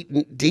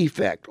latent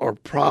defect or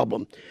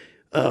problem,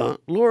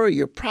 Laura,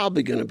 you're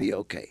probably going to be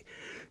okay.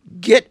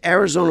 Get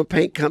Arizona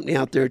Paint Company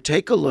out there.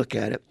 Take a look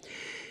at it.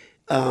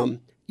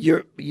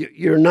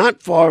 You're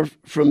not far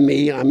from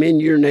me. I'm in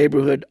your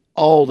neighborhood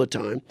all the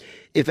time.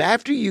 If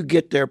after you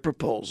get their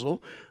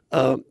proposal,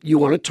 you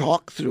want to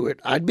talk through it,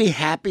 I'd be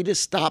happy to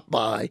stop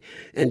by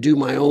and do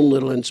my own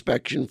little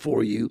inspection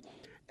for you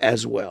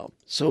as well.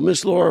 So,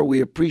 Miss Laura, we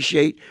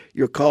appreciate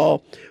your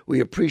call. We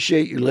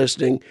appreciate you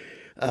listening.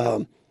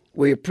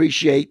 We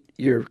appreciate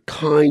your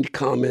kind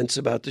comments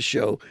about the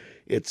show.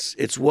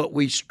 It's what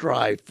we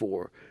strive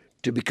for,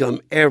 to become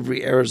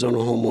every Arizona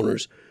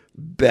homeowner's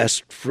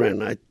best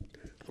friend.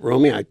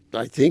 Romy,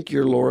 I think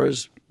you're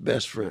Laura's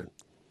best friend.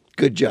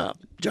 Good job.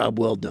 Job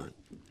well done.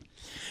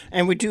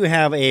 And we do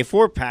have a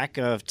 4-pack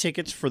of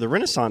tickets for the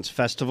Renaissance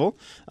Festival.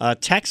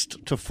 Text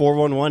to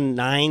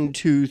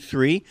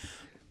 411-923.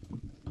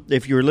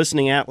 If you were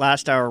listening at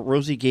last hour,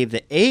 Rosie gave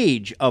the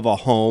age of a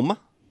home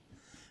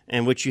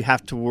in which you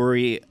have to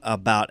worry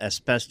about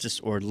asbestos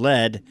or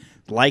lead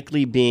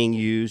likely being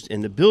used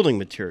in the building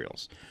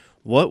materials.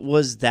 What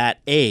was that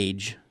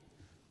age?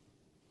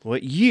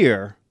 What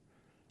year,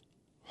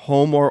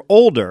 home or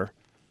older,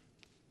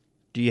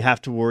 do you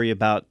have to worry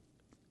about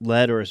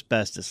lead or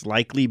asbestos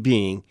likely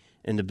being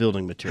in the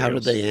building materials? How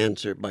did they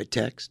answer it? By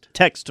text?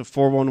 Text to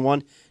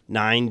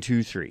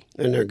 411-923.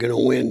 And they're going to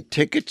win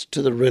tickets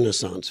to the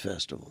Renaissance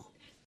Festival.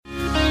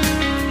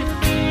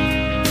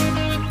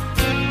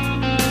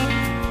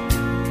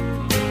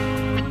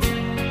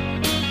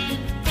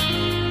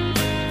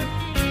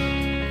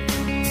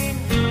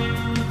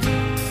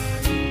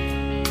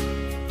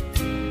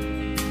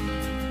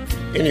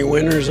 Any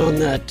winners on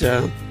that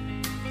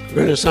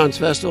Renaissance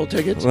Festival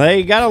tickets? Well,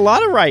 you got a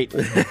lot of right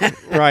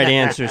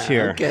answers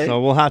here. Okay.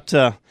 So we'll have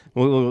to.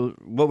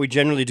 What we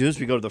generally do is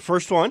we go to the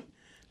first one,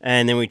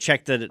 and then we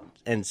check that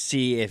and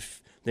see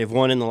if they've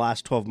won in the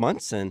last 12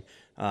 months, and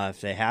if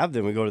they have,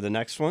 then we go to the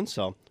next one.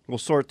 So we'll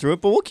sort through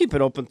it, but we'll keep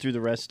it open through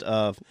the rest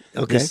of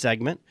this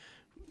segment.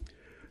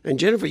 And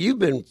Jennifer, you've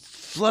been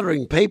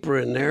fluttering paper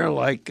in there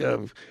like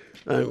a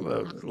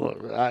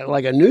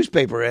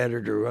newspaper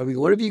editor. I mean,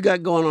 what have you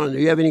got going on? Do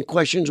you have any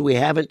questions we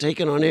haven't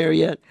taken on air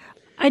yet?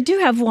 I do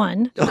have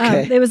one.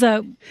 Okay. There was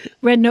a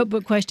red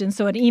notebook question,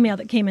 so an email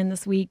that came in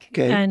this week,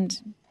 okay.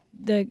 And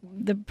the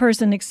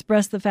person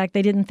expressed the fact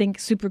they didn't think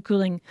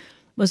supercooling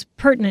was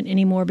pertinent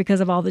anymore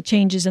because of all the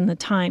changes in the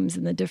times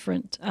in the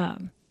different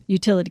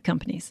utility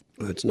companies.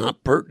 Well, it's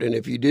not pertinent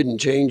if you didn't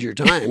change your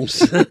times.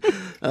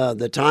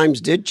 The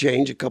times did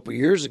change a couple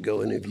years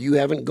ago, and if you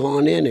haven't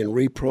gone in and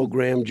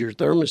reprogrammed your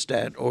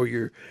thermostat or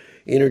your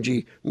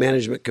energy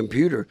management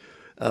computer,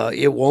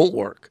 it won't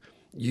work.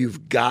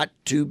 You've got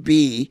to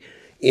be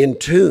in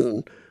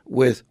tune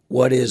with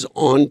what is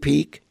on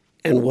peak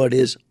and what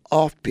is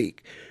off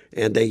peak.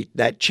 And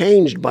that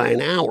changed by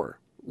an hour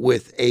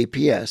with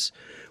APS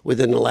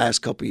within the last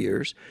couple of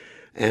years.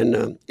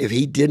 And if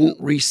he didn't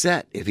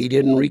reset, if he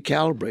didn't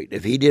recalibrate,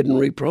 if he didn't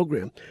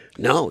reprogram,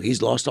 no,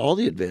 he's lost all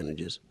the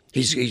advantages.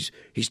 He's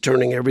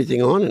turning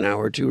everything on an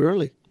hour too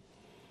early.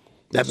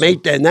 That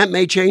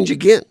may change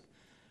again,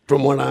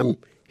 from what I'm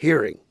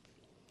hearing.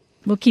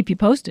 We'll keep you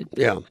posted.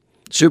 Yeah,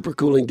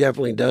 supercooling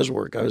definitely does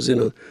work. I was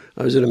in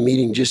a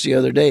meeting just the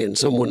other day, and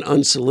someone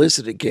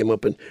unsolicited came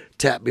up and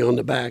tapped me on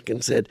the back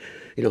and said,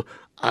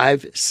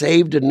 I've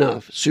saved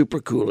enough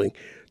supercooling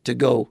to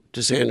go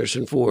to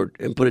Sanderson Ford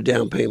and put a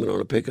down payment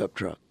on a pickup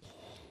truck.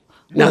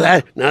 Now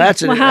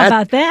that's how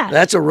about that?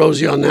 That's a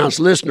Rosie on the House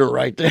listener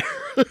right there.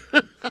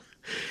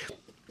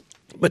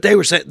 But they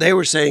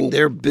were saying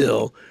their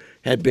bill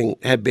had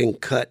been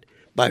cut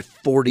by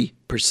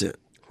 40%.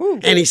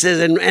 And he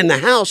says, and the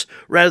house,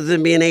 rather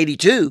than being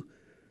 82,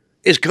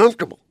 is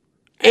comfortable.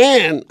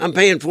 And I'm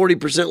paying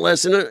 40%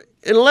 less in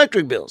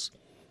electric bills.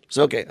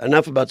 So, okay,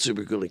 enough about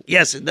supercooling.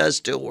 Yes, it does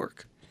still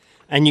work.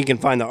 And you can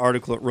find the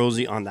article at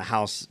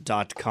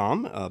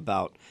rosieonthehouse.com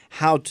about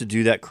how to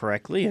do that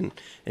correctly. And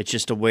it's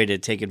just a way to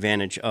take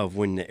advantage of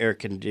when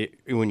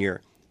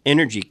your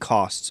energy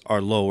costs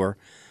are lower,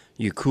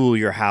 you cool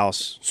your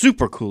house,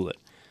 supercool it.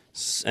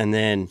 And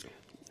then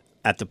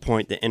at the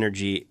point the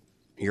energy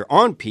you're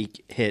on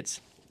peak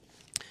hits,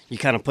 you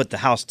kind of put the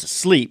house to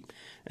sleep,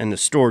 and the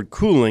stored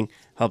cooling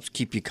helps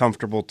keep you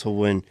comfortable to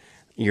when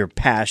you're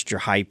past your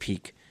high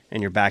peak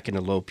and you're back in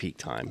the low peak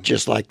time.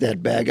 Just like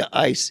that bag of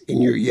ice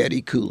in your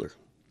Yeti cooler.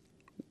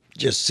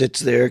 Just sits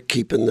there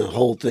keeping the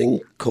whole thing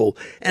cold.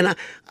 And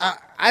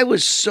I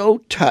was so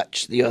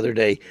touched the other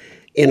day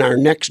in our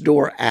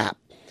Nextdoor app.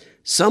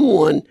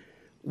 Someone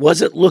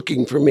wasn't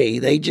looking for me.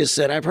 They just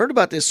said, I've heard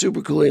about this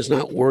supercooling. It's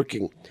not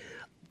working.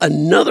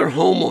 Another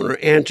homeowner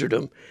answered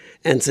them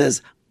and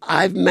says,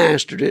 I've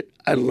mastered it.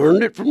 I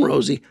learned it from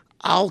Rosie.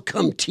 I'll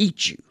come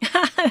teach you.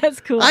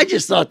 That's cool. I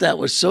just thought that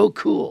was so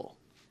cool.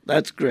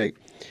 That's great.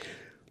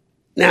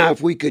 Now,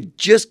 if we could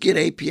just get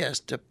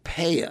APS to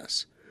pay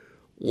us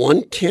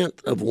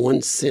 1/10 of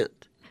 1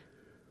 cent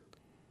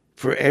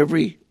for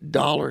every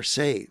dollar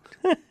saved.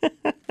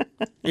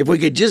 If we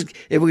could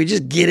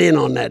just get in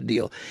on that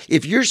deal.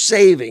 If you're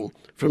saving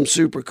from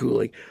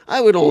supercooling,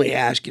 I would only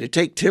ask you to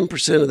take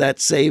 10% of that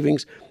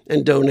savings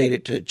and donate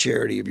it to a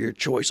charity of your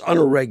choice on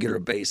a regular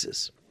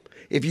basis.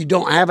 If you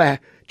don't have a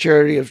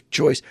charity of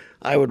choice,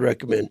 I would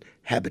recommend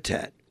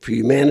Habitat for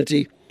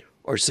Humanity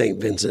or St.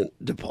 Vincent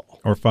de Paul.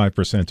 Or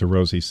 5% to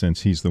Rosie,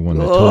 since he's the one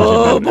that told you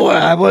Oh, about it. boy,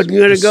 I wasn't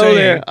going to Just go saying.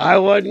 there. I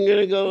wasn't going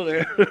to go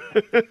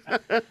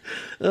there.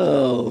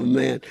 Oh,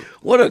 man.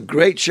 What a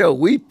great show.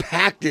 We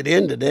packed it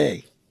in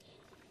today.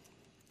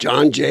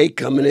 John Jay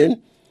coming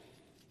in,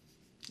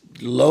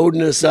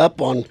 loading us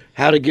up on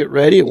how to get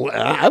ready.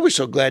 I was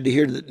so glad to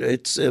hear that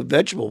it's a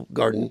vegetable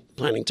garden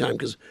planting time,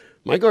 because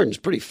my garden's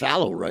pretty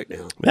fallow right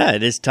now. Yeah,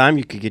 it is time.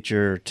 You could get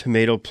your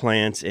tomato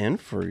plants in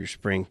for your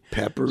spring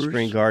peppers,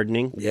 spring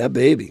gardening. Yeah,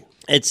 baby.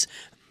 It's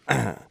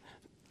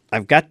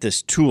I've got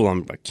this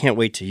tool. I can't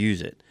wait to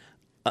use it.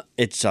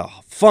 It's a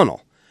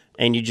funnel,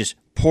 and you just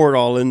pour it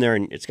all in there,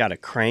 and it's got a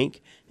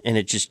crank, and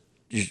it just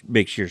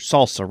makes your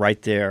salsa right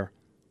there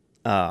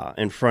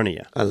in front of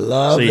you. I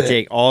love it. So you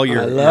take all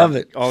your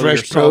all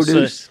fresh your salsa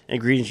produce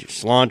ingredients, your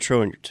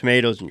cilantro and your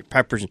tomatoes and your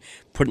peppers, and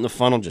put it in the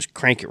funnel. Just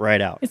crank it right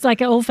out. It's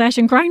like an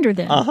old-fashioned grinder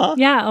then. Uh-huh.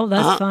 Yeah, oh,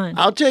 that's fun.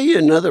 I'll tell you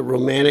another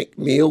romantic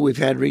meal we've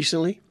had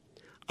recently.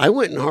 I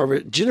went and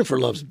harvested. Jennifer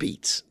loves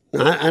beets.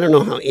 Now, I don't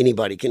know how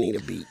anybody can eat a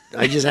beet.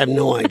 I just have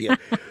no idea.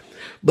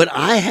 But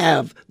I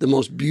have the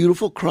most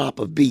beautiful crop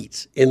of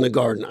beets in the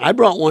garden. I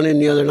brought one in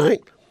the other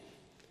night.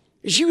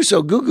 She was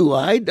so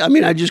goo-goo-eyed. I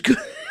mean, I just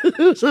couldn't. It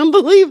was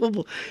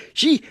unbelievable.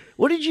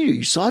 What did you do?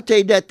 You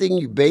sauteed that thing,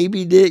 you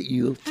babied it,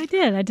 I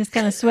did. I just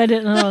kind of sweated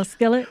it in a little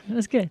skillet. It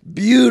was good.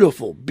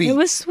 Beautiful beet. It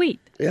was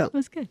sweet. Yeah. It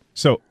was good.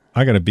 So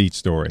I got a beet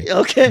story.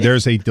 Okay.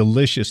 There's a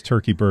delicious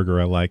turkey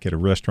burger I like at a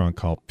restaurant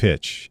called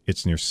Pitch.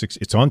 It's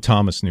it's on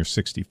Thomas near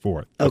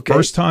 64th. Okay. The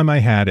first time I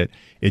had it,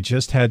 it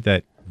just had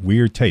that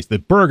weird taste.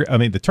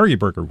 The turkey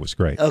burger was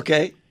great.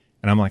 Okay.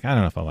 And I'm like, I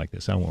don't know if I like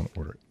this. I won't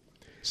order it.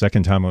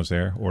 Second time I was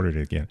there, ordered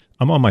it again.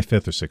 I'm on my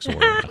 5th or 6th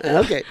order now.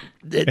 Okay.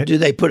 Do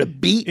they put a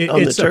beet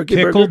on the turkey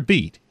It's a pickled burger?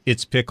 beet.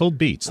 It's pickled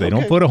beets. They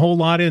Okay. don't put a whole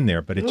lot in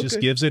there, but it just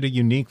Okay. gives it a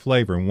unique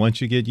flavor. And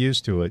once you get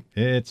used to it,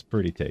 it's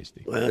pretty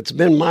tasty. Well, it's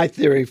been my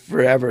theory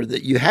forever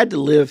that you had to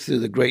live through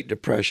the Great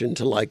Depression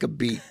to like a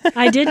beet.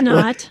 I did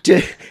not.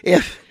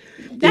 If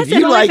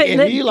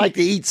you like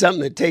to eat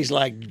something that tastes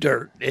like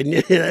dirt, and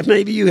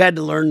maybe you had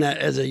to learn that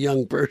as a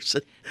young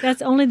person.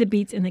 That's only the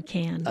beets in the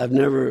can. I've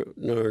never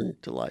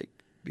learned to like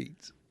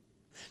beets.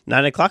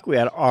 9 o'clock, we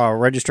had our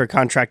Registered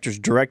Contractors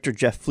Director,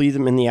 Jeff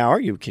Fleetham, in the hour.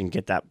 You can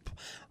get that.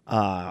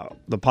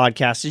 The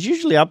podcast is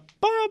usually up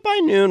by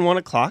noon, 1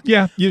 o'clock.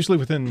 Yeah, usually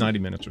within 90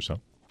 minutes or so.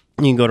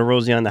 You can go to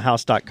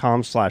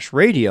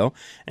rosieonthehouse.com/radio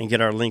and get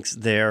our links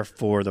there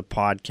for the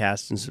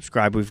podcast and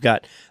subscribe. We've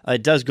got,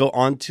 it does go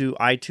on to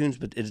iTunes,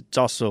 but it's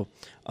also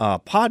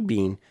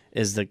Podbean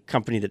is the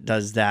company that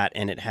does that,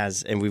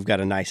 and we've got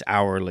a nice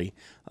hourly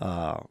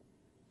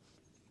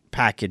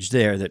package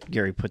there that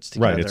Gary puts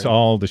together. Right, it's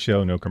all the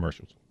show, no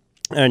commercials.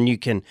 And you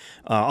can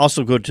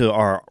also go to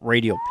our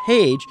radio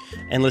page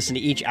and listen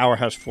to each hour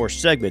has 4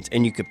 segments,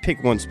 and you could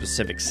pick one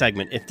specific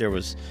segment if there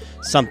was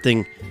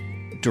something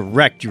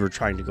direct you were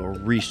trying to go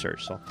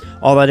research. So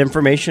all that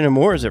information and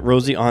more is at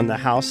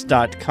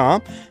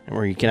rosieonthehouse.com, and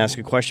where you can ask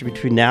a question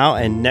between now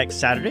and next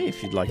Saturday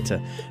if you'd like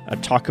to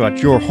talk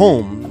about your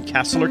home,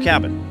 castle, or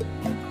cabin.